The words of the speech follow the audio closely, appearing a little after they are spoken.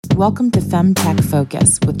Welcome to Femtech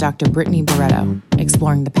Focus with Dr. Brittany Barretto,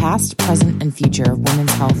 exploring the past, present, and future of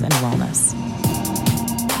women's health and wellness.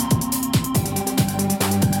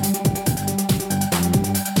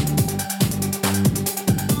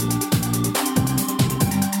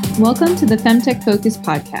 Welcome to the Femtech Focus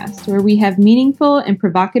podcast, where we have meaningful and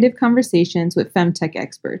provocative conversations with femtech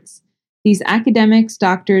experts. These academics,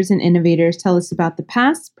 doctors, and innovators tell us about the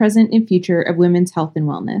past, present, and future of women's health and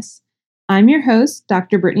wellness. I'm your host,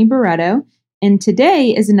 Dr. Brittany Barretto, and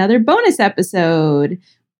today is another bonus episode.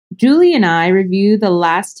 Julie and I review the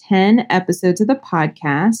last 10 episodes of the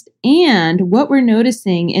podcast and what we're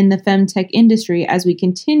noticing in the femtech industry as we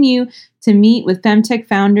continue to meet with femtech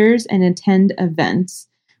founders and attend events.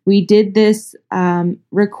 We did this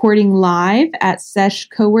recording live at Sesh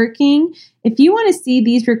Co-working. If you want to see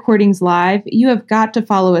these recordings live, you have got to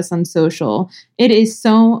follow us on social. It is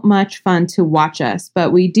so much fun to watch us,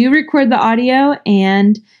 but we do record the audio,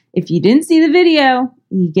 and if you didn't see the video,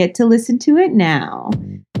 you get to listen to it now.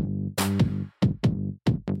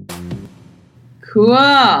 Cool.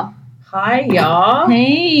 Hi, y'all.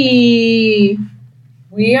 Hey.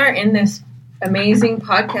 We are in this amazing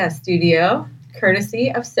podcast studio,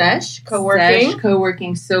 courtesy of Sesh Co-working. Sesh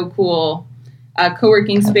Co-working, so cool.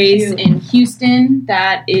 Co-working space in Houston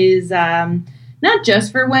that is not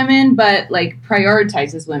just for women, but like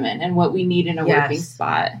prioritizes women and what we need in a working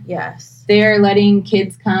spot. Yes. They're letting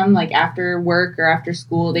kids come like after work or after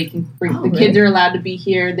school. They can bring kids are allowed to be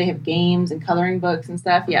here. They have games and coloring books and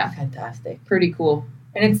stuff. Yeah. Fantastic. Pretty cool.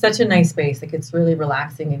 And it's such a nice space. Like, it's really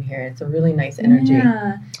relaxing in here. It's a really nice energy.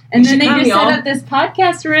 Yeah. And then they just set up this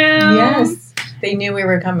podcast room. Yes. They knew we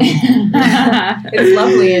were coming. It's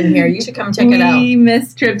lovely in here. You should come check it out. We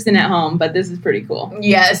miss trips in at home, but this is pretty cool.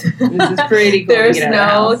 Yes. This is pretty cool. There's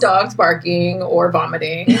no dogs barking or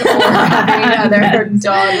vomiting or having other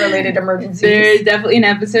dog-related emergencies. There's definitely an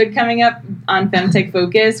episode coming up on Femtech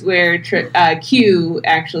Focus where Q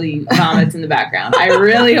actually vomits in the background. I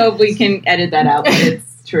really hope we can edit that out, but it's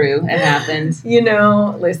true. It happens. You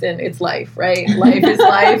know, listen, it's life, right? Life is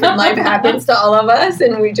life, and life happens to all of us,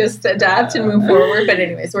 and we just adapt and move forward. But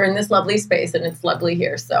anyways, we're in this lovely space, and it's lovely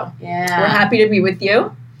here. So we're happy to be with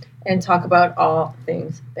you and talk about all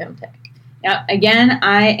things Femtech. Yep. Again,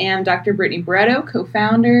 I am Dr. Brittany Barretto,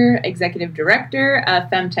 co-founder, executive director of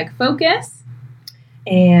Femtech Focus.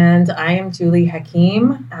 And I am Julie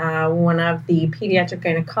Hakim, one of the pediatric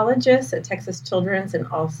gynecologists at Texas Children's, and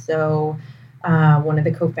also one of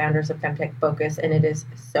the co-founders of Femtech Focus, and it is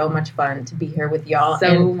so much fun to be here with y'all.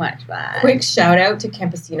 So much fun. Quick shout out to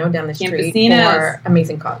Campesino down the street for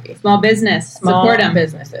amazing coffee. Small business. Support them.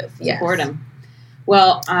 Businesses. Yes. Support them.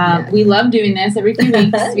 Well, we love doing this every few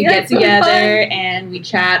weeks. We get together and we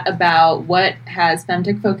chat about what has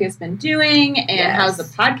Femtech Focus been doing and how's the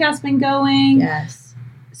podcast been going. Yes.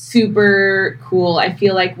 Super cool. I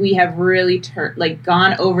feel like we have really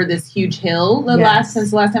gone over this huge hill since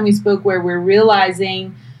the last time we spoke, where we're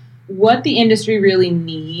realizing what the industry really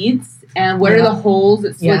needs and what are the holes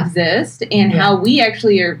that still exist, and how we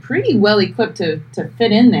actually are pretty well equipped to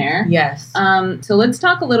fit in there. Yes. So let's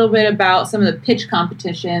talk a little bit about some of the pitch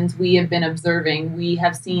competitions we have been observing. We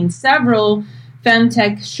have seen several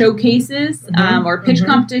femtech showcases or pitch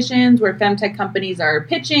competitions where femtech companies are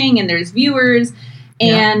pitching and there's viewers.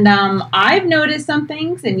 And I've noticed some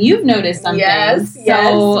things, and you've noticed some things.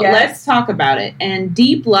 So let's talk about it. And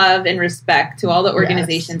deep love and respect to all the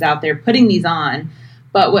organizations out there putting these on.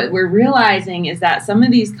 But what we're realizing is that some of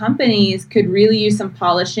these companies could really use some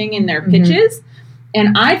polishing in their pitches.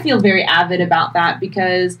 And I feel very avid about that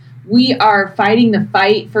because we are fighting the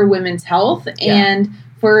fight for women's health and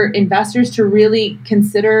for investors to really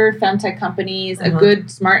consider femtech companies a good,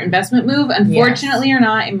 smart investment move. Unfortunately or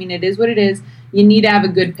not, I mean, it is what it is. You need to have a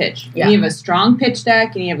good pitch. You need to have a strong pitch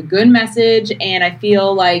deck, and you have a good message. And I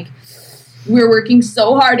feel like we're working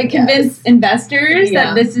so hard to convince investors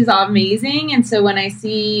that this is amazing. And so when I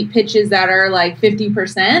see pitches that are like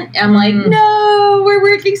 50%, I'm like, no, we're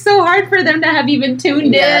working so hard for them to have even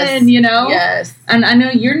tuned in, you know? Yes. And I know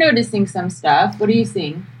you're noticing some stuff. What are you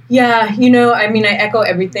seeing? Yeah, you know, I mean, I echo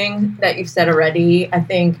everything that you've said already. I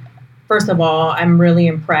think, first of all, I'm really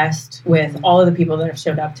impressed with all of the people that have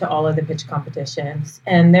showed up to all of the pitch competitions.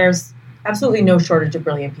 And there's absolutely no shortage of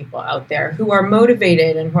brilliant people out there who are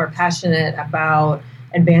motivated and who are passionate about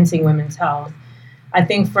advancing women's health. I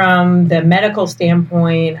think from the medical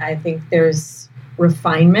standpoint, I think there's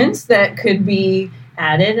refinements that could be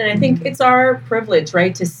added. And I think it's our privilege,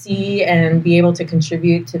 right, to see and be able to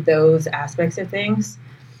contribute to those aspects of things.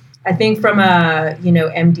 I think from a,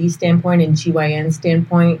 MD standpoint and GYN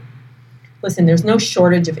standpoint, listen, there's no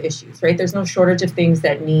shortage of issues, right? There's no shortage of things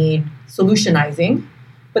that need solutionizing.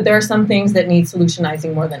 But there are some things that need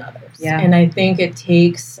solutionizing more than others. Yeah. And I think it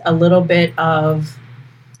takes a little bit of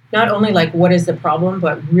not only like what is the problem,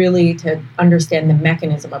 but really to understand the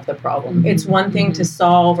mechanism of the problem. Mm-hmm. It's one thing to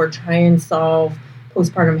solve or try and solve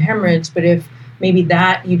postpartum hemorrhage, but if maybe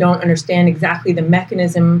that you don't understand exactly the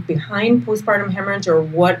mechanism behind postpartum hemorrhage or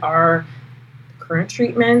what are current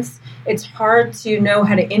treatments, it's hard to know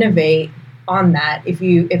how to innovate on that if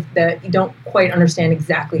you don't quite understand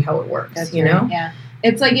exactly how it works. That's you right. know? Yeah.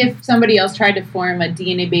 It's like if somebody else tried to form a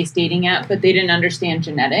DNA-based dating app, but they didn't understand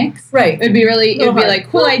genetics. Right. It would be like,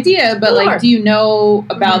 cool idea, but like, do you know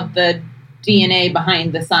about the DNA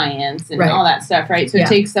behind the science and all that stuff, right? So it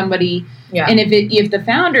takes somebody, and if the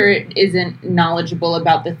founder isn't knowledgeable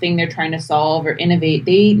about the thing they're trying to solve or innovate,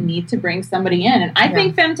 they need to bring somebody in. And I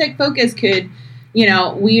think Femtech Focus could, you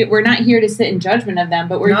know, we're not here to sit in judgment of them,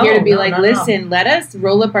 but we're here to be listen, let us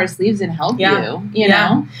roll up our sleeves and help you, you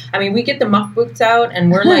know? I mean, we get the muck boots out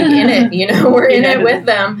and we're like in it, you know, we're in it with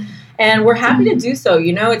them. And we're happy to do so.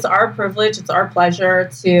 You know, it's our privilege, it's our pleasure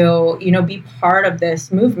to, you know, be part of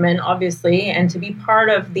this movement, obviously, and to be part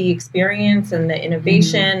of the experience and the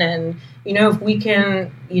innovation. And, you know, if we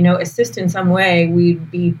can, you know, assist in some way, we'd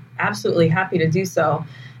be absolutely happy to do so.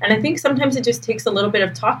 And I think sometimes it just takes a little bit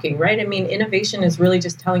of talking, right? I mean, innovation is really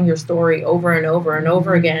just telling your story over and over and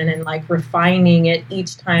over again and like refining it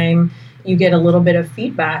each time you get a little bit of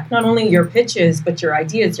feedback, not only your pitches, but your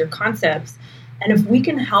ideas, your concepts. And if we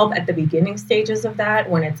can help at the beginning stages of that,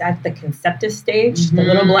 when it's at the conceptus stage, the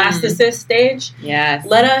little blastocyst stage,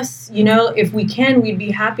 let us, you know, if we can, we'd be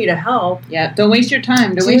happy to help. Yeah, don't waste your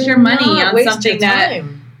time. Don't waste your money on something that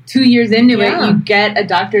 2 years into it, you get a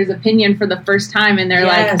doctor's opinion for the first time, and they're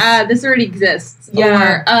like, this already exists.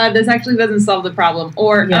 Or, this actually doesn't solve the problem.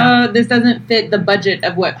 Or, this doesn't fit the budget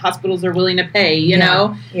of what hospitals are willing to pay, you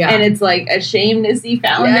know? And it's, like, a shame to see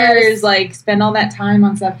founders, like, spend all that time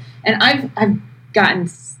on stuff. And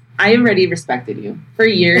I already respected you for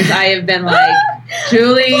years. I have been like,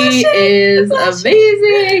 Julie is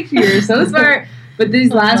amazing. You're so smart. But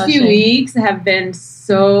these last few weeks have been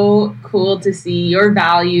so cool to see your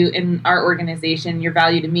value in our organization, your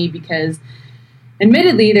value to me, because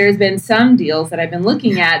admittedly, there's been some deals that I've been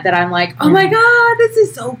looking at that I'm like, oh my God, this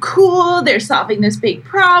is so cool. They're solving this big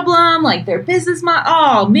problem. Like their business model.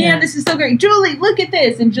 Oh man, this is so great. Julie, look at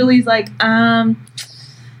this. And Julie's like,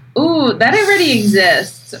 ooh, that already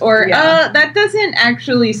exists. Or, that doesn't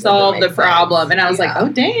actually solve the problem. Sense. And I was like, oh,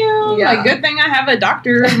 damn. Like, good thing I have a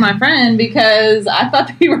doctor as my friend because I thought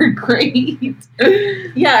they were great.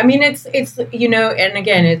 I mean, it's you know, and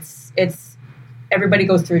again, it's everybody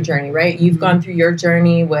goes through a journey, right? You've gone through your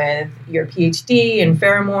journey with your PhD and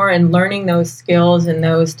Fairmore and learning those skills and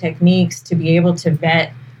those techniques to be able to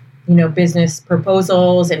vet, you know, business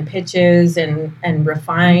proposals and pitches and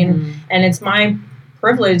refine. And it's my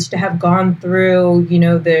privilege to have gone through, you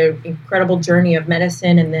know, the incredible journey of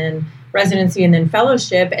medicine and then residency and then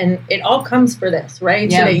fellowship. And it all comes for this,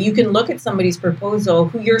 right? So that you can look at somebody's proposal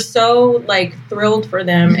who you're so like thrilled for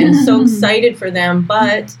them and so excited for them,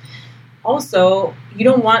 but also you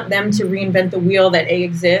don't want them to reinvent the wheel that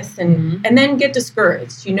exists and then get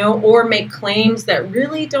discouraged, you know, or make claims that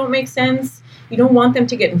really don't make sense. You don't want them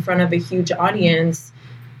to get in front of a huge audience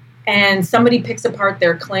and somebody picks apart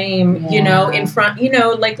their claim, you know, in front, you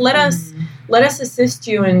know, like let us assist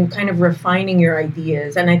you in kind of refining your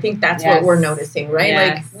ideas. And I think that's what we're noticing,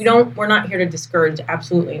 right? Like we're not here to discourage.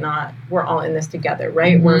 Absolutely not. We're all in this together,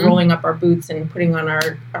 right? We're rolling up our boots and putting on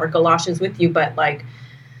our galoshes with you. But like,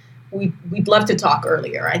 we'd love to talk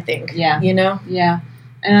earlier, I think. You know? Yeah.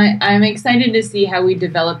 And I'm excited to see how we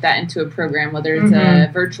develop that into a program, whether it's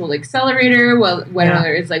a virtual accelerator,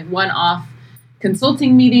 whether it's like one-off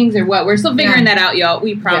consulting meetings or what. We're still figuring that out, y'all.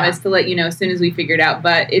 We promise to let you know as soon as we figure it out.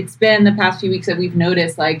 But it's been the past few weeks that we've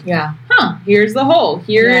noticed, like, here's the hole.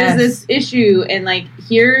 Here is this issue. And, like,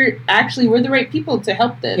 here, actually, we're the right people to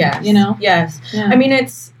help this, you know? I mean,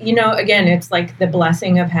 it's, you know, again, it's like the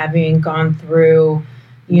blessing of having gone through,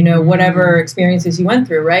 you know, whatever experiences you went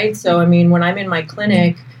through, right? So, I mean, when I'm in my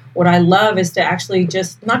clinic, what I love is to actually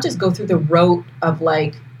not just go through the rote of,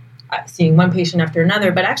 like, seeing one patient after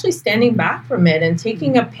another, but actually standing back from it and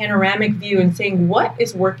taking a panoramic view and saying what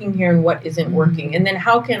is working here and what isn't working. And then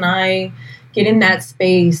how can I get in that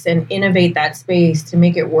space and innovate that space to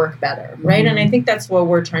make it work better, right? And I think that's what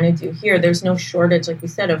we're trying to do here. There's no shortage, like we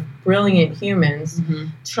said, of brilliant humans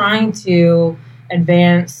trying to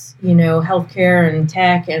advance, you know, healthcare and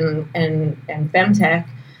tech and femtech,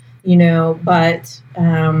 you know, but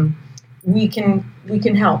we can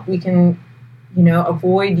help. We can, you know,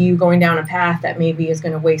 avoid you going down a path that maybe is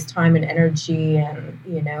going to waste time and energy and,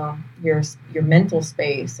 you know, your mental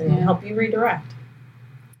space and help you redirect.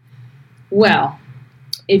 Well,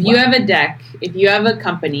 if you have a deck, if you have a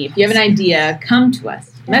company, if you have an idea, come to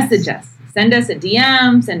us, message us. Send us a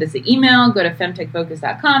DM, send us an email, go to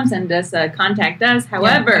femtechfocus.com, send us a contact us,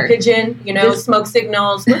 however. Yeah, pigeon, smoke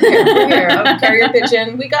signals. We're here. Carrier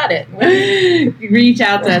pigeon. We got it. Reach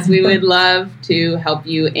out to us. We would love to help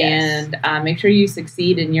you and make sure you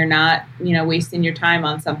succeed and you're not, wasting your time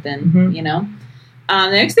on something,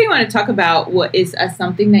 The next thing I want to talk about is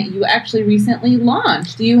something that you actually recently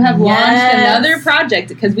launched. You have launched another project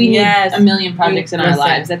because we need a million projects in our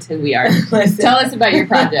lives. That's who we are. Tell us about your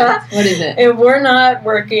project. What is it? If we're not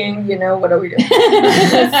working, what are we doing?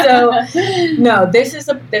 This is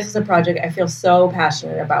a project. I feel so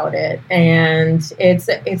passionate about it, and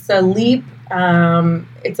it's a leap.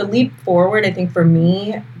 It's a leap forward, I think, for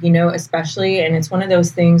me, especially. And it's one of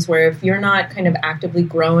those things where if you're not kind of actively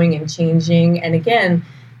growing and changing, and again,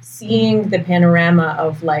 seeing the panorama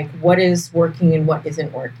of like what is working and what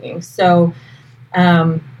isn't working. So,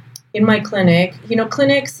 in my clinic,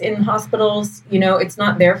 clinics in hospitals, it's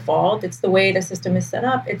not their fault. It's the way the system is set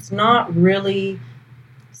up. It's not really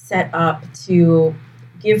set up to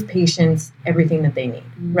give patients everything that they need,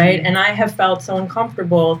 right? And I have felt so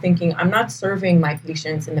uncomfortable thinking I'm not serving my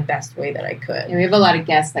patients in the best way that I could. Yeah, we have a lot of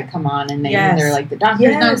guests that come on and they're like, the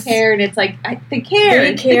doctors don't care. And it's like, they care.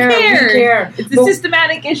 They care. We care. It's a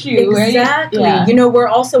systematic issue, exactly. Right? Yeah. We're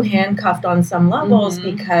also handcuffed on some levels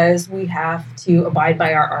because we have to abide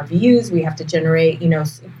by our RVUs. We have to generate, a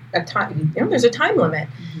time, there's a time limit.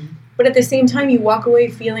 But at the same time, you walk away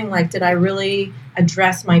feeling like, did I really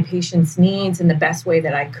address my patient's needs in the best way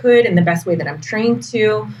that I could, in the best way that I'm trained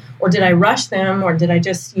to? Or did I rush them? Or did I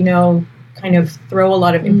just, kind of throw a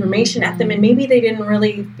lot of information at them? And maybe they didn't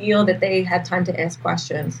really feel that they had time to ask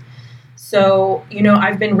questions. So,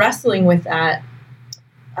 I've been wrestling with that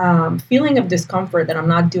feeling of discomfort that I'm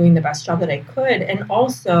not doing the best job that I could. And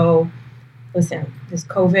also, listen, this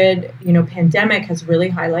COVID, pandemic has really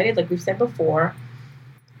highlighted, like we've said before,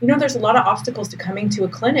 there's a lot of obstacles to coming to a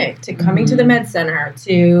clinic, to coming to the med center,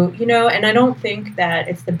 to, and I don't think that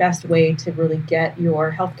it's the best way to really get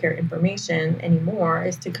your healthcare information anymore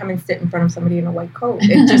is to come and sit in front of somebody in a white coat.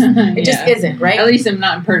 It just isn't, right? At least I'm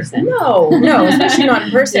not in person. No, especially not in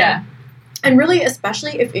person. Yeah. And really,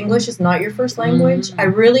 especially if English is not your first language, I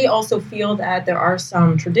really also feel that there are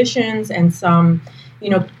some traditions and some,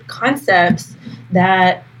 concepts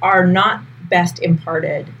that are not best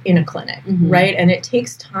imparted in a clinic, right? And it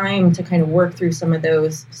takes time to kind of work through some of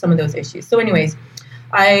those issues. So anyways,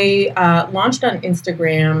 I launched on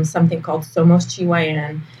Instagram something called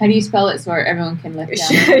SOMOSGYN. How do you spell it so everyone can look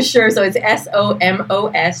down? Sure. So it's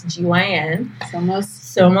SOMOSGYN.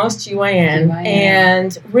 SOMOSGYN.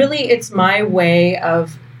 And really it's my way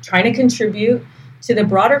of trying to contribute to the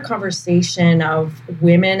broader conversation of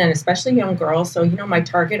women and especially young girls. So, my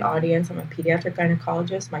target audience, I'm a pediatric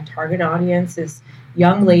gynecologist. My target audience is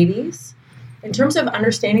young ladies in terms of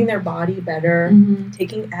understanding their body better,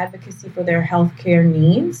 taking advocacy for their healthcare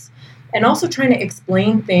needs, and also trying to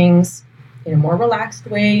explain things in a more relaxed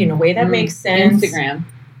way, in a way that makes sense. Instagram.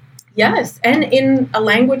 Yes. And in a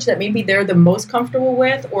language that maybe they're the most comfortable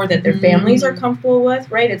with or that their families are comfortable with,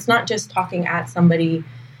 right? It's not just talking at somebody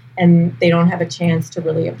and they don't have a chance to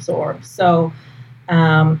really absorb. So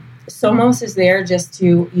SOMOS is there just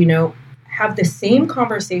to, have the same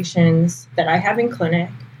conversations that I have in clinic.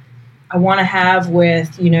 I want to have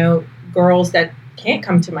with, girls that can't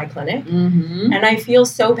come to my clinic. And I feel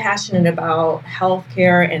so passionate about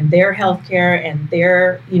healthcare and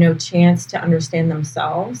their chance to understand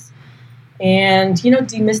themselves. And,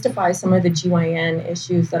 demystify some of the GYN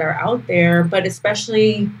issues that are out there, but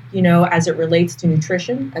especially, as it relates to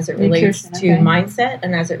nutrition, as it relates to mindset,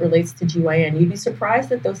 and as it relates to GYN. You'd be surprised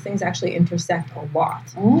that those things actually intersect a lot.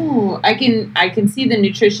 Oh, I can see the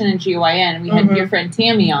nutrition and GYN. We had your friend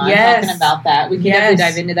Tammy on talking about that. We can definitely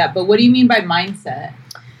dive into that. But what do you mean by mindset?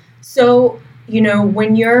 So,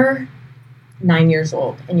 when you're 9 years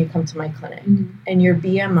old and you come to my clinic and your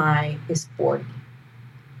BMI is 40,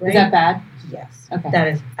 right? Is that bad? Yes. Okay. That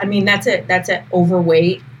is. I mean, that's it. That's it.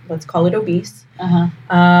 Overweight. Let's call it obese. It's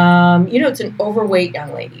an overweight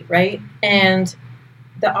young lady, right? And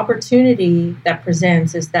the opportunity that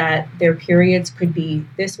presents is that their periods could be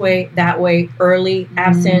this way, that way, early,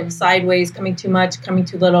 absent, sideways, coming too much, coming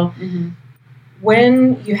too little.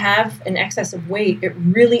 When you have an excess of weight, it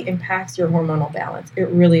really impacts your hormonal balance. It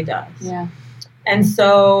really does. Yeah. And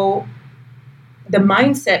so the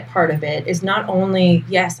mindset part of it is not only,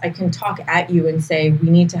 yes, I can talk at you and say, we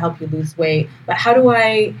need to help you lose weight, but how do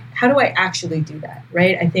I actually do that,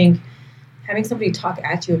 right? I think having somebody talk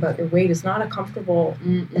at you about your weight is not a comfortable,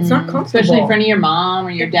 it's not comfortable. Especially in front of your mom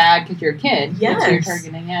or your dad because you're a kid. Yes. That's who you're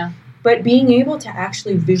targeting, yeah. But being able to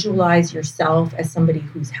actually visualize yourself as somebody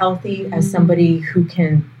who's healthy, as somebody who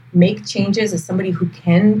can make changes, as somebody who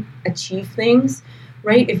can achieve things,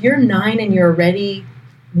 right? If you're 9 and you're already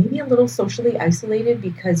maybe a little socially isolated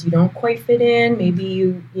because you don't quite fit in, maybe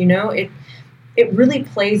you know, it really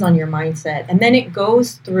plays on your mindset. And then it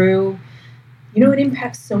goes through, you know, it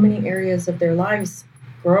impacts so many areas of their lives.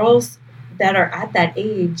 Girls that are at that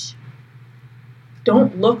age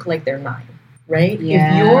don't look like they're 9. Right?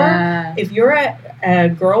 Yeah. If you're a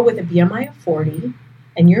girl with a BMI of 40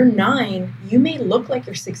 and you're 9, you may look like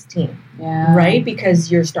you're 16. Yeah. Right? Because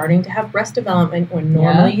you're starting to have breast development when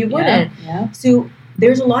normally you wouldn't. Yeah. So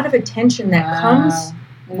there's a lot of attention that comes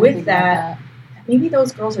with that. Maybe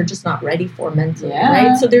those girls are just not ready for mentally.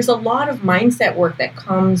 Right? So there's a lot of mindset work that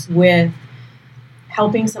comes with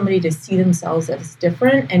helping somebody to see themselves as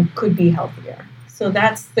different and could be healthier. So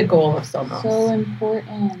that's the goal of SOMOS. So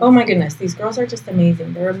important. Oh my goodness, these girls are just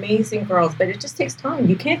amazing. They're amazing girls, but it just takes time.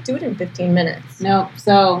 You can't do it in 15 minutes. Nope.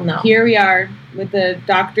 So here we are with the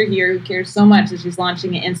doctor here who cares so much that she's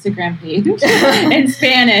launching an Instagram page in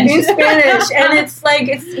Spanish. In Spanish. And it's like,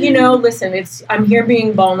 you know, listen, I'm here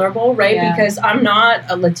being vulnerable, right? Yeah. Because I'm not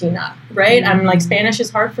a Latina, right? I'm like, Spanish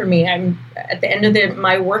is hard for me. I'm at the end of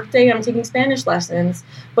my work day, I'm taking Spanish lessons,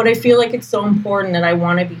 but I feel like it's so important that I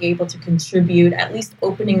want to be able to contribute, at least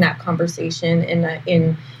opening that conversation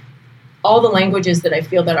in all the languages that I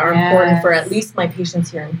feel that are important for at least my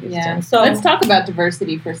patients here in Houston. Yeah. So let's talk about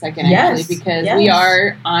diversity for a second, actually, because we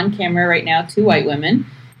are on camera right now, 2 white women.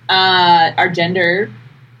 Our gender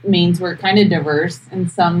means we're kind of diverse in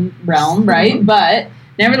some realm, right? But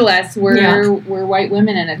nevertheless, we're white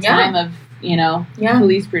women in a time of, you know,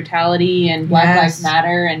 police brutality and Black Lives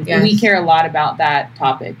Matter, and we care a lot about that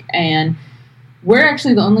topic. And we're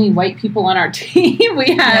actually the only white people on our team.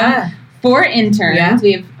 We have 4 interns. Yeah.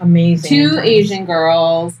 We have amazing 2 interns. Asian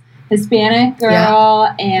girls, Hispanic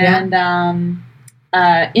girl, and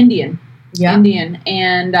Indian. Yeah. Indian.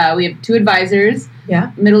 And we have 2 advisors.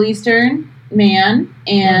 Yeah. Middle Eastern man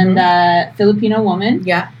and Filipino woman.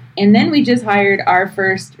 Yeah. And then we just hired our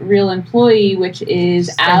first real employee, which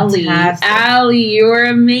is Allie. Allie, you're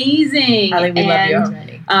amazing. Allie, we love you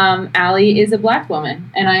already. Allie is a Black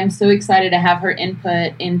woman, and I'm so excited to have her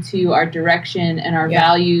input into our direction and our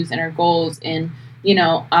values and our goals. And, you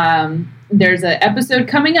know, there's an episode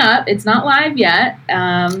coming up. It's not live yet,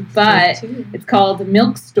 but it's called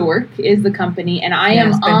Milk Stork is the company, and I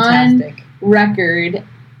am on record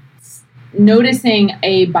noticing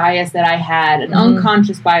a bias that I had, an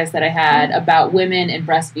unconscious bias that I had about women and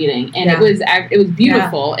breastfeeding, and it was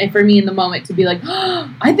beautiful, and for me in the moment to be like, oh,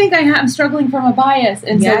 I think I'm struggling from a bias,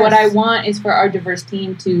 and so what I want is for our diverse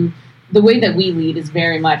team to, the way that we lead is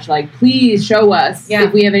very much like, please show us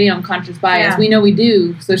if we have any unconscious bias. We know we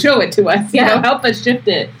do, so show it to us. You know, help us shift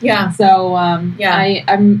it. So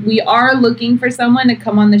we are looking for someone to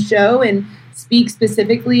come on the show and speak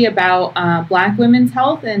specifically about Black women's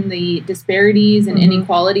health and the disparities and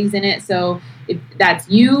inequalities in it. So if that's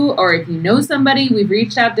you, or if you know somebody, we've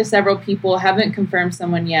reached out to several people, haven't confirmed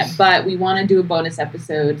someone yet, but we want to do a bonus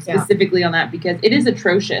episode specifically on that, because it is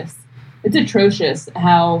atrocious. It's atrocious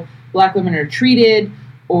how Black women are treated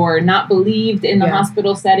or not believed in the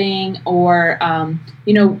hospital setting, or,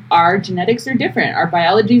 you know, our genetics are different. Our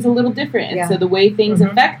biology is a little different. And so the way things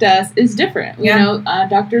affect us is different. You know,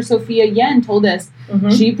 Dr. Sophia Yen told us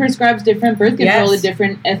she prescribes different birth control to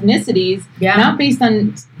different ethnicities, not based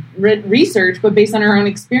on research, but based on her own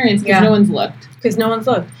experience, because no one's looked. Because no one's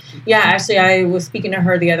looked. Yeah, actually, I was speaking to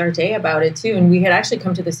her the other day about it, too, and we had actually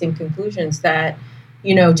come to the same conclusions that,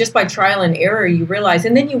 you know, just by trial and error, you realize,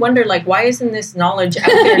 and then you wonder, like, why isn't this knowledge out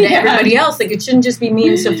there to everybody else? Like, it shouldn't just be me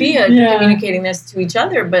and Sophia communicating this to each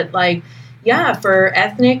other, but, like, for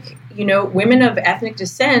ethnic, you know, women of ethnic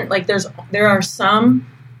descent, like, there are some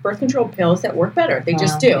birth control pills that work better. They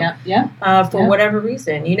just do. For whatever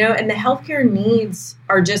reason, you know, and the healthcare needs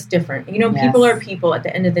are just different. You know, people are people at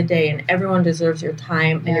the end of the day, and everyone deserves your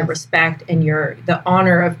time and your respect and the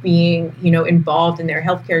honor of being, you know, involved in their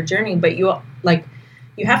healthcare journey. But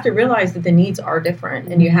you have to realize that the needs are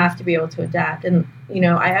different, and you have to be able to adapt. And, you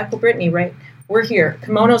know, I echo Brittany, right? We're here.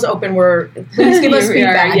 Kimono's open. Please give us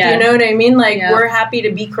feedback. You know what I mean? Like, we're happy to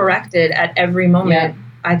be corrected at every moment.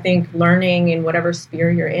 I think learning in whatever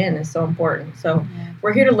sphere you're in is so important. So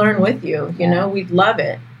we're here to learn with you. You know, we'd love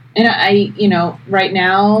it. And you know, right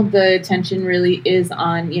now the attention really is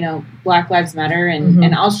on, you know, Black Lives Matter,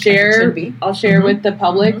 and I'll share with the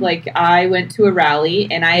public. Like, I went to a rally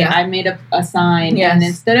and I made a sign, and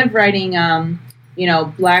instead of writing, you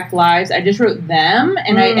know, Black Lives, I just wrote them,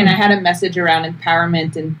 and I had a message around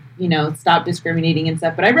empowerment and, you know, stop discriminating and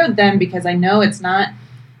stuff. But I wrote them because I know it's not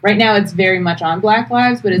right now it's very much on Black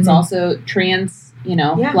lives, but it's also trans,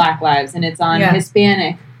 Black lives, and it's on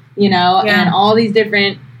Hispanic, and all these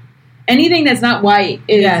different, anything that's not white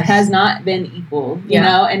has not been equal, you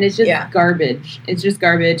know, and it's just garbage. It's just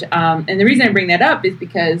garbage. And the reason I bring that up is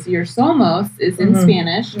because your Somos is in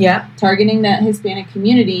Spanish, targeting that Hispanic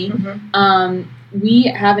community. We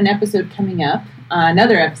have an episode coming up,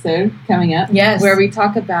 another episode coming up, where we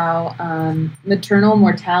talk about maternal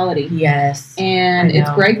mortality. Yes, and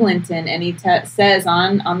it's Greg Linton, and he says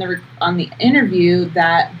on the interview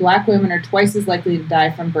that Black women are twice as likely to die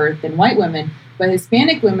from birth than white women, but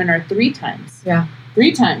Hispanic women are 3 times.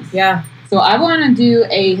 3 times. Yeah. So I want to do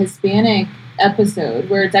a Hispanic episode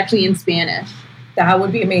where it's actually in Spanish. That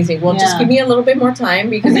would be amazing. Well, just give me a little bit more time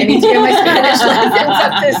because I need to get my Spanish license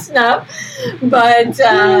up to snuff.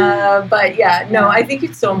 But yeah, no, I think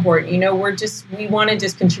it's so important. We want to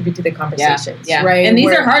just contribute to the conversations, right? And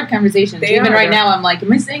these are hard conversations. Even right now, I'm like,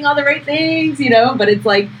 am I saying all the right things? But it's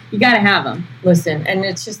like, you got to have them. Listen, and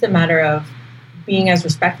it's just a matter of being as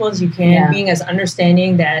respectful as you can, being as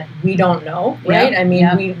understanding that we don't know, right? I mean,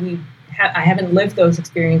 I haven't lived those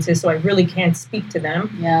experiences, so I really can't speak to them.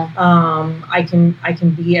 I can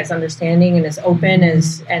be as understanding and as open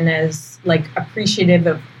as like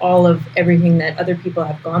appreciative of everything that other people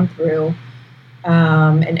have gone through.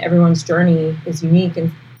 And everyone's journey is unique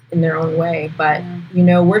in their own way. But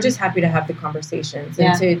we're just happy to have the conversations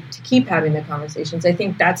and to keep having the conversations. I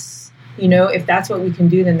think that's if that's what we can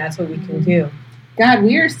do, then that's what we can do. God,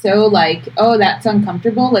 we are so like, oh, that's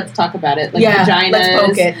uncomfortable. Let's talk about it. Like vaginas. Let's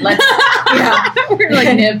poke it. We're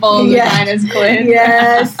like nipples, vaginas,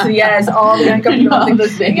 clits. Yes, all the uncomfortable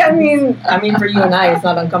things. I mean, for you and I, it's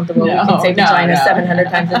not uncomfortable. We can say vagina 700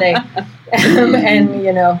 times a day, and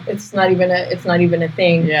it's not even a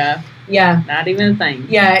thing. Not even a thing.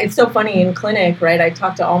 Yeah, it's so funny in clinic, right? I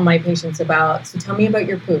talk to all my patients so tell me about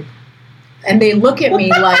your poop. And they look at me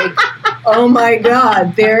like, oh my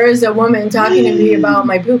God, there is a woman talking to me about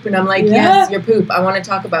my poop. And I'm like, yes, your poop. I want to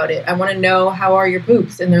talk about it. I want to know, how are your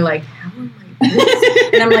poops? And they're like, how are my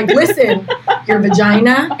poops? And I'm like, listen, your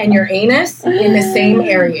vagina and your anus in the same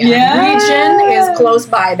area. Region is close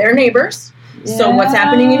by. They're neighbors. So what's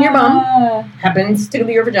happening in your bum happens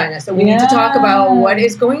to your vagina. So we need to talk about what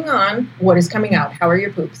is going on, what is coming out. How are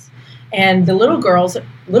your poops? And the little girls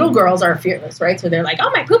are fearless, right? So they're like, oh,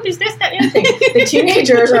 my poop is this, that, and the thing. The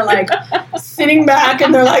teenagers are like sitting back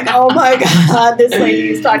and they're like, oh my God, this lady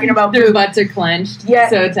is talking about poop. Their butts are clenched. Yeah,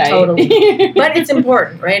 so tight. Totally. But it's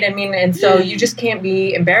important, right? I mean, and so you just can't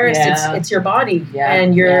be embarrassed. It's your body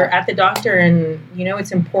and you're at the doctor, and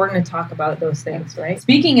it's important to talk about those things, right?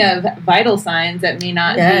 Speaking of vital signs that may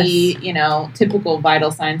not be, typical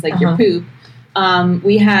vital signs like your poop.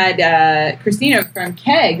 We had Christina from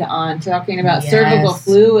KEG on talking about cervical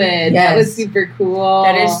fluid. That was super cool.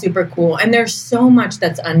 That is super cool. And there's so much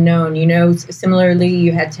that's unknown. Similarly,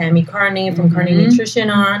 you had Tammy Carney from Carney Nutrition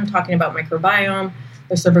on talking about microbiome,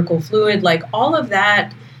 the cervical fluid. Like, all of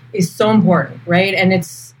that is so important, right? And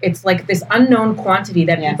it's like this unknown quantity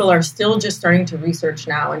that people are still just starting to research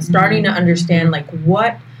now and starting to understand, like,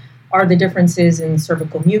 what are the differences in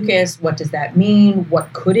cervical mucus? What does that mean?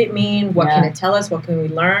 What could it mean? What can it tell us? What can we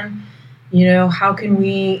learn? How can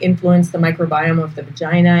we influence the microbiome of the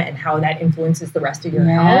vagina and how that influences the rest of your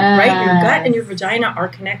health, right? Your gut and your vagina are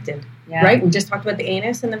connected, right? We just talked about the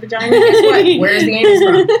anus and the vagina. Guess what? Where's the anus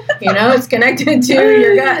from? It's connected to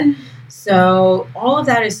your gut. So all of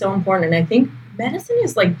that is so important. And I think medicine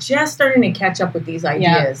is like just starting to catch up with these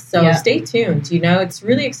ideas. So stay tuned. It's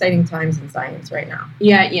really exciting times in science right now.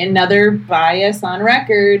 Yeah. Another bias on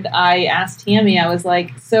record. I asked Tammy, I was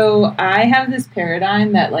like, so I have this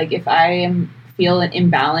paradigm that, like, if I feel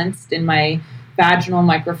imbalanced in my vaginal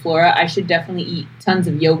microflora, I should definitely eat tons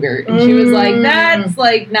of yogurt. And she was like, that's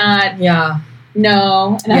like not...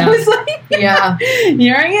 No. And I was like,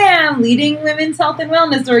 here I am, leading Women's Health and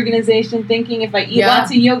Wellness Organization, thinking if I eat lots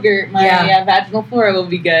of yogurt, my vaginal flora will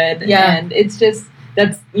be good. And it's just,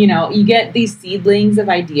 you get these seedlings of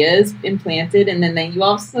ideas implanted, and then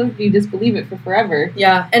you just believe it for forever.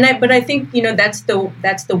 Yeah. But I think, that's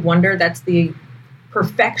the wonder, that's the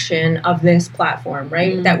perfection of this platform,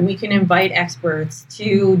 right? That we can invite experts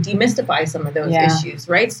to demystify some of those issues,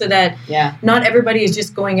 right? So that not everybody is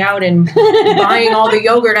just going out and buying all the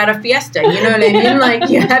yogurt at a fiesta. You know what I mean? Like,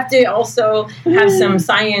 you have to also have some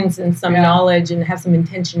science and some knowledge and have some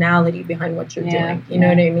intentionality behind what you're doing. You know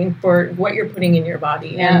what I mean? For what you're putting in your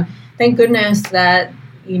body. And thank goodness that,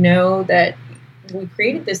 that we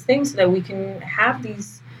created this thing so that we can have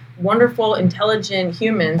these wonderful, intelligent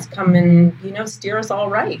humans come and, steer us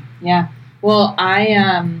all right. Yeah. Well, I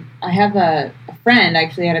have a friend, I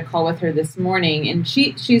actually had a call with her this morning, and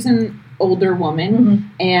she's an older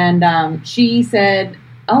woman, and she said,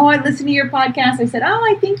 "Oh, I listened to your podcast." I said, "Oh,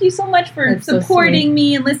 I thank you so much for supporting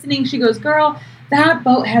me and listening." She goes, "Girl, that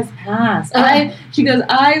boat has passed." She goes,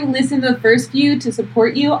 "I listened to the first few to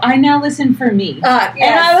support you. I now listen for me." And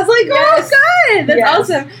I was like, "Oh, good. That's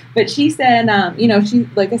awesome." But she said, she,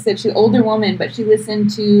 like I said, she's an older woman, but she listened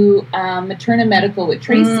to Materna Medical with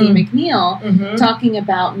Tracy McNeil talking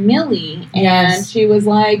about Millie. And she was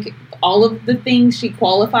like, all of the things she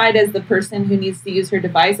qualified as the person who needs to use her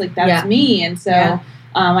device, like, that's me. And so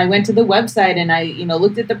I went to the website and I,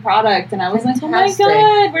 looked at the product and I was like, oh my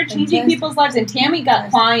God, we're changing people's lives. And Tammy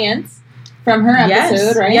got clients from her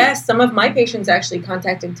episode, right? Yes, some of my patients actually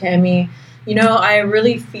contacted Tammy. I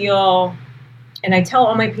really feel, and I tell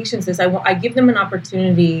all my patients this, I give them an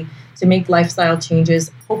opportunity to make lifestyle changes.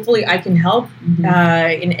 Hopefully I can help in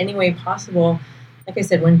any way possible. Like I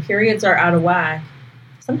said, when periods are out of whack,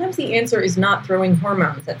 sometimes the answer is not throwing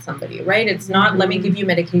hormones at somebody, right? It's not, let me give you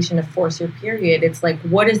medication to force your period. It's like,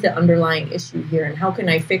 what is the underlying issue here? And how can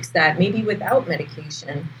I fix that? Maybe without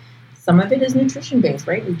medication. Some of it is nutrition-based,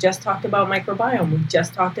 right? We just talked about microbiome. We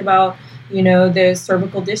just talked about, the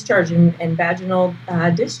cervical discharge and vaginal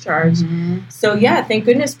discharge. So, thank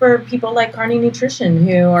goodness for people like Carney Nutrition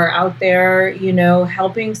who are out there,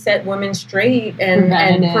 helping set women straight and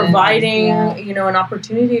providing, an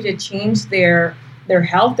opportunity to change their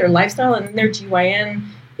health, their lifestyle, and their GYN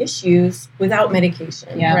issues without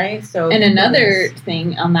medication, right? So, and another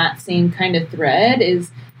thing on that same kind of thread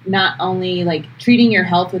is not only like treating your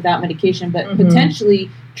health without medication, but potentially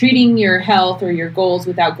treating your health or your goals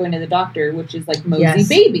without going to the doctor, which is like Mosey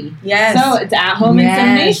Baby. So it's at-home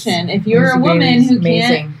insemination. If you're a woman who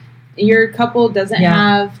can't, your couple doesn't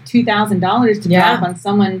have $2,000 to drop on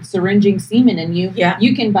someone syringing semen in you,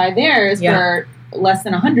 you can buy theirs for less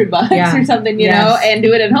than $100 or something, know, and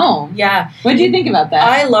do it at home. What do you think about that?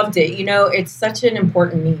 I loved it. It's such an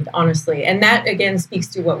important need, honestly. And that, again, speaks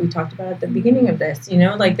to what we talked about at the beginning of this.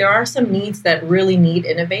 Like there are some needs that really need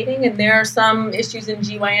innovating, and there are some issues in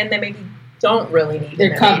GYN that maybe don't really need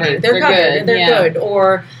They're innovating. covered. They're covered. They're good.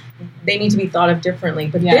 Or they need to be thought of differently.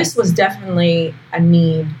 But this was definitely a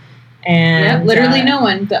need. And literally no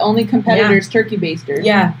one. The only competitor is turkey basters.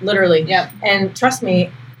 Literally. And trust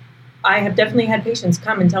me, I have definitely had patients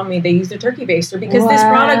come and tell me they used a turkey baster because this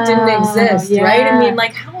product didn't exist, right? I mean,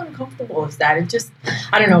 like, how uncomfortable is that? It just,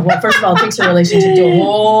 I don't know. Well, first of all, it takes your relationship to a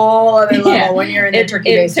whole other level when you're in the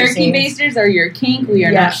turkey baster Turkey basters are your kink. We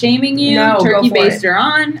are not shaming you. No, turkey baster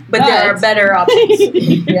on. But there are better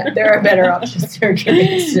options. There are better options. Turkey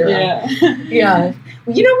baster.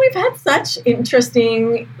 We've had such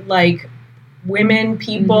interesting, women,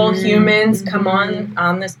 people, humans come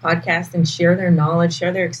on this podcast and share their knowledge,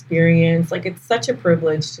 share their experience. It's such a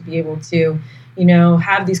privilege to be able to,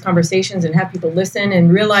 have these conversations and have people listen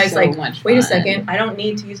and realize, wait a second, I don't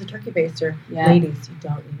need to use a turkey baster. Ladies, you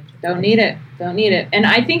don't need a turkey baster. Don't need it. And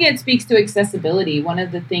I think it speaks to accessibility. One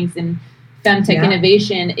of the things in Femtech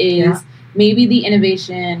innovation is maybe the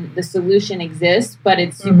innovation, the solution exists, but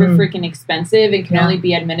it's super freaking expensive and can only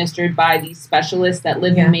be administered by these specialists that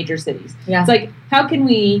live in major cities. It's like, how can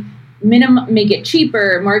we make it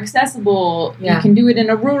cheaper, more accessible? You can do it in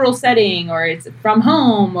a rural setting, or it's from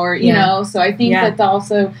home, or, so I think that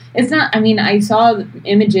also, it's not, I saw the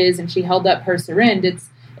images and she held up her syringe.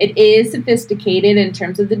 It is sophisticated in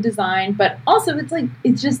terms of the design, but also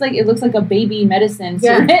it's just like it looks like a baby medicine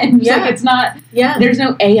syringe. It's not. There's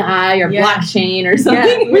no AI or blockchain or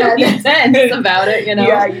something really intense about it. You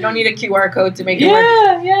don't need a QR code to make it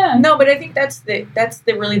work. No, but I think that's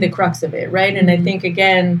really the crux of it, right? And I think,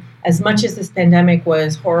 again, as much as this pandemic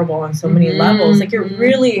was horrible on so many levels, it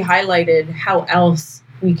really highlighted how else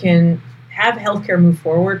we can have healthcare move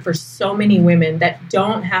forward for so many women that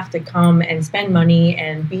don't have to come and spend money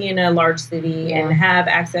and be in a large city and have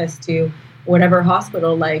access to whatever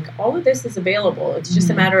hospital. All of this is available. It's just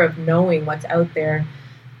a matter of knowing what's out there.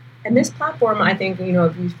 And this platform, I think,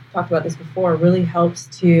 we've talked about this before, really helps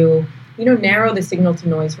to, narrow the signal to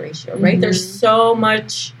noise ratio, right? There's so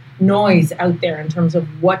much noise out there in terms of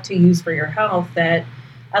what to use for your health that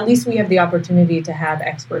at least we have the opportunity to have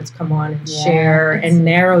experts come on and share and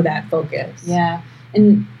narrow that focus.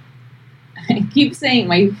 And I keep saying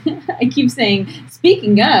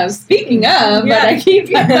speaking of, but I keep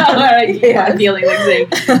feeling like saying.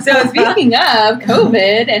 So speaking of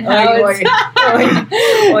COVID and how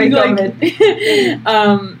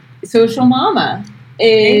it's Social Mama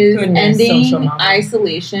is ending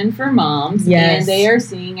isolation for moms, and they are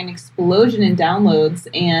seeing an explosion in downloads.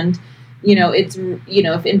 And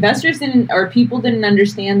if investors didn't or people didn't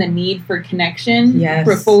understand the need for connection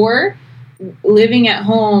before, living at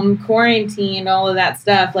home, quarantine, all of that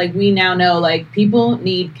stuff, like we now know, like people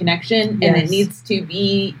need connection and it needs to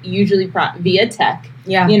be usually via tech,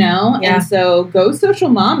 you know? And so go social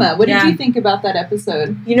mama. What did you think about that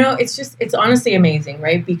episode? You know, it's honestly amazing,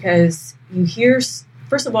 right? Because you hear,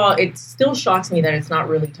 first of all, it still shocks me that it's not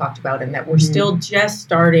really talked about and that we're still just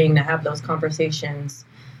starting to have those conversations.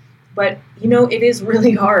 But, you know, it is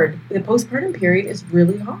really hard. The postpartum period is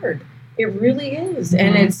really hard. It really is.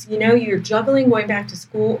 And it's, you know, you're juggling going back to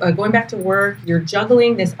school, going back to work. You're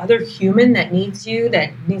juggling this other human that needs you,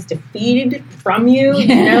 that needs to feed from you, you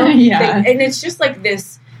know? And it's just like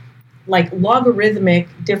this, like, logarithmic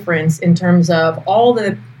difference in terms of all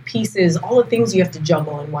the pieces, all the things you have to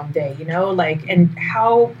juggle in one day, you know? Like, and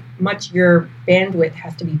how much your bandwidth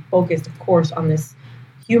has to be focused, of course, on this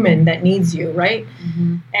human that needs you, right?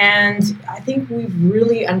 And I think we've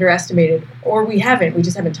really underestimated, or we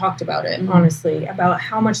just haven't talked about it, honestly, about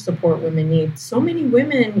how much support women need. So many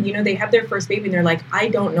women, you know, they have their first baby and they're like, I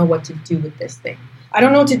don't know what to do with this thing. I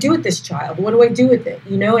don't know what to do with this child. What do I do with it?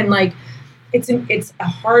 You know, and like, it's a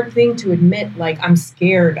hard thing to admit, like, I'm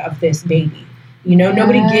scared of this baby. You know,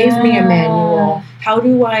 nobody gave me a manual. How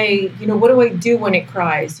do I, you know, what do I do when it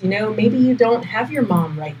cries? You know, maybe you don't have your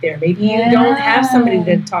mom right there. Maybe you don't have somebody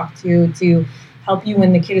to talk to help you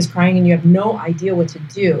when the kid is crying and you have no idea what to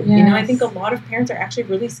do. You know, I think a lot of parents are actually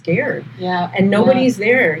really scared. And nobody's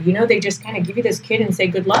there. You know, they just kind of give you this kid and say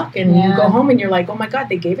good luck. And you go home and you're like, oh my God,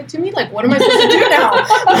 they gave it to me? Like, what am I supposed to do now?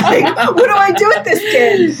 Like, what do I do with this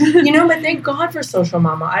kid? You know, but thank God for Social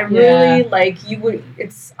Mama. I really,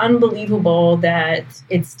 it's unbelievable that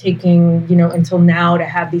it's taking, you know, until now to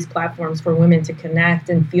have these platforms for women to connect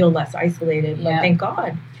and feel less isolated. But thank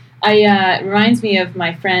God. It reminds me of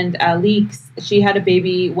my friend Leeks. She had a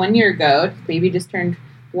baby 1 year ago. The baby just turned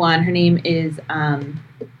 1. Her name is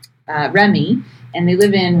Remy, and they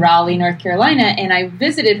live in Raleigh, North Carolina. And I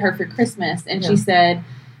visited her for Christmas, and she said,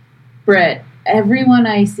 Britt, everyone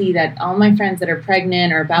I see, that all my friends that are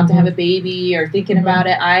pregnant or about to have a baby or thinking about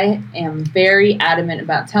it, I am very adamant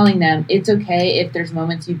about telling them it's okay if there's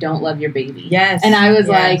moments you don't love your baby. And I was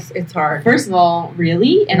like, it's hard. First of all,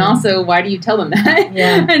 really? And also, why do you tell them that?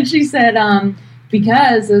 And she said,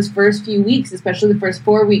 because those first few weeks, especially the first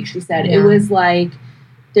 4 weeks, she said, it was like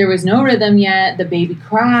there was no rhythm yet. The baby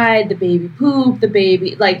cried, the baby pooped, the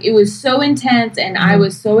baby, like, it was so intense, and I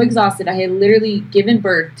was so exhausted. I had literally given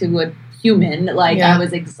birth to a human, like I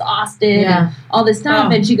was exhausted and all this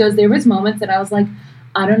stuff. And she goes, there was moments that I was like,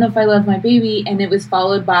 I don't know if I love my baby, and it was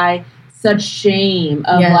followed by such shame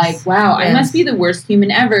of like, wow, I must be the worst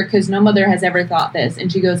human ever because no mother has ever thought this.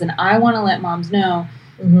 And she goes, and I want to let moms know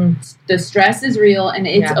the stress is real and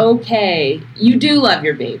it's okay. You do love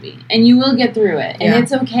your baby and you will get through it, and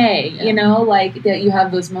it's okay, you know, like that you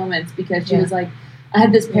have those moments, because she was like, I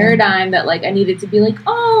had this paradigm that, like, I needed to be like,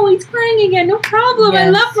 oh, he's crying again, no problem, I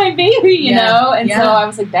love my baby, you know? And so I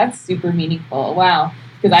was like, that's super meaningful. Wow.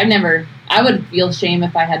 Because I would feel shame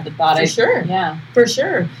if I had the thought. For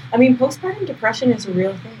sure. I mean, postpartum depression is a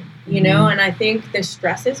real thing, you know? And I think the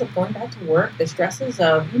stresses of going back to work, the stresses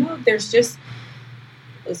of, you know, there's just,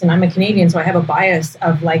 listen, I'm a Canadian, so I have a bias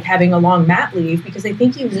of, like, having a long mat leave, because I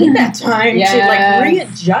think you need that time to, like,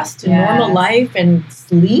 readjust to normal life and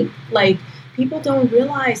sleep. Like, people don't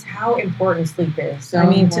realize how important sleep is. So I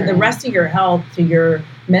mean, to the rest of your health, to your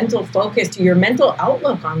mental focus, to your mental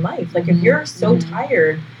outlook on life. Like, if you're so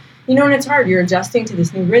tired, you know, and it's hard. You're adjusting to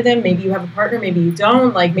this new rhythm. Maybe you have a partner, maybe you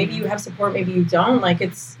don't. Like, maybe you have support, maybe you don't. Like,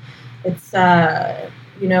 it's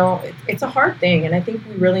you know, it's a hard thing. And I think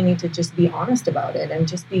we really need to just be honest about it and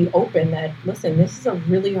just be open that, listen, this is a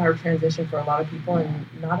really hard transition for a lot of people, and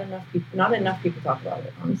not enough people talk about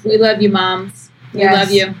it, honestly. We love you, moms. We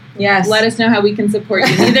love you. Yes. Let us know how we can support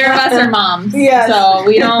you. Neither of us are moms. So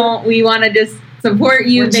we want to just support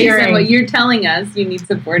you based on what you're telling us you need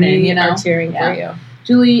support in, you know. We're cheering for you.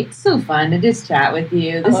 Julie, it's so fun to just chat with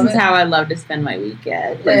you. This is how I love to spend my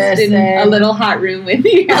weekend. Just in a little hot room with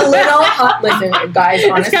you. A little hot. Listen, guys,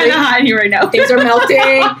 honestly. It's kind of hot here right now. Things are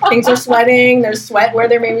melting. Things are sweating. There's sweat where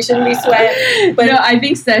there maybe shouldn't be sweat. But no, I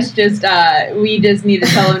think Sesh just, we just need to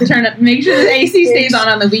tell them, make sure the AC stays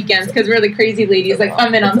on the weekends, because we're the crazy ladies that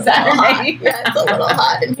come in on Saturday. Yeah, it's a little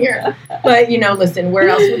hot in here. But, you know, listen, where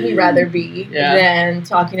else would we rather be than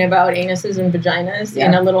talking about anuses and vaginas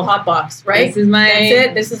in a little hot box, right? This is That's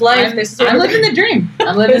it. This is life. I'm living the dream.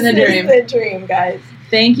 I'm living the dream. This is the dream, guys.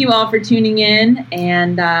 Thank you all for tuning in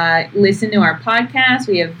and listen to our podcast.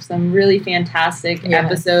 We have some really fantastic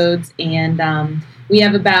episodes, and we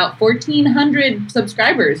have about 1,400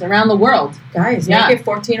 subscribers around the world. Guys, make it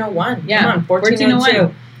 1401. Yeah, come on,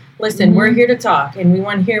 1402. Listen, we're here to talk, and we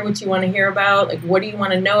want to hear what you want to hear about. Like, what do you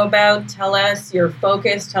want to know about? Tell us your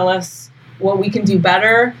focus. Tell us what we can do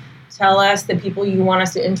better. Tell us the people you want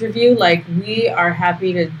us to interview. Like, we are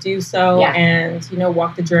happy to do so and,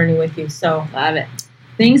 walk the journey with you. So, love it.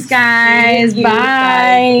 Thanks, guys. See you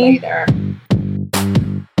Bye. guys later.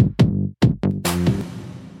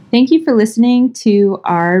 Thank you for listening to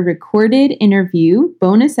our recorded interview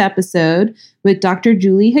bonus episode with Dr.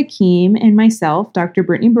 Julie Hakim and myself, Dr.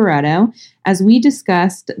 Brittany Barretto, as we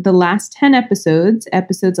discussed the last 10 episodes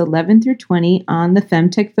 11 through 20 on the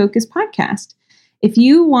Femtech Focus podcast. If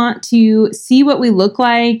you want to see what we look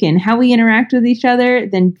like and how we interact with each other,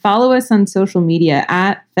 then follow us on social media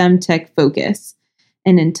at Femtech Focus.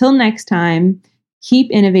 And until next time,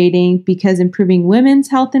 keep innovating, because improving women's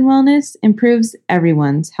health and wellness improves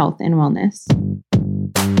everyone's health and wellness.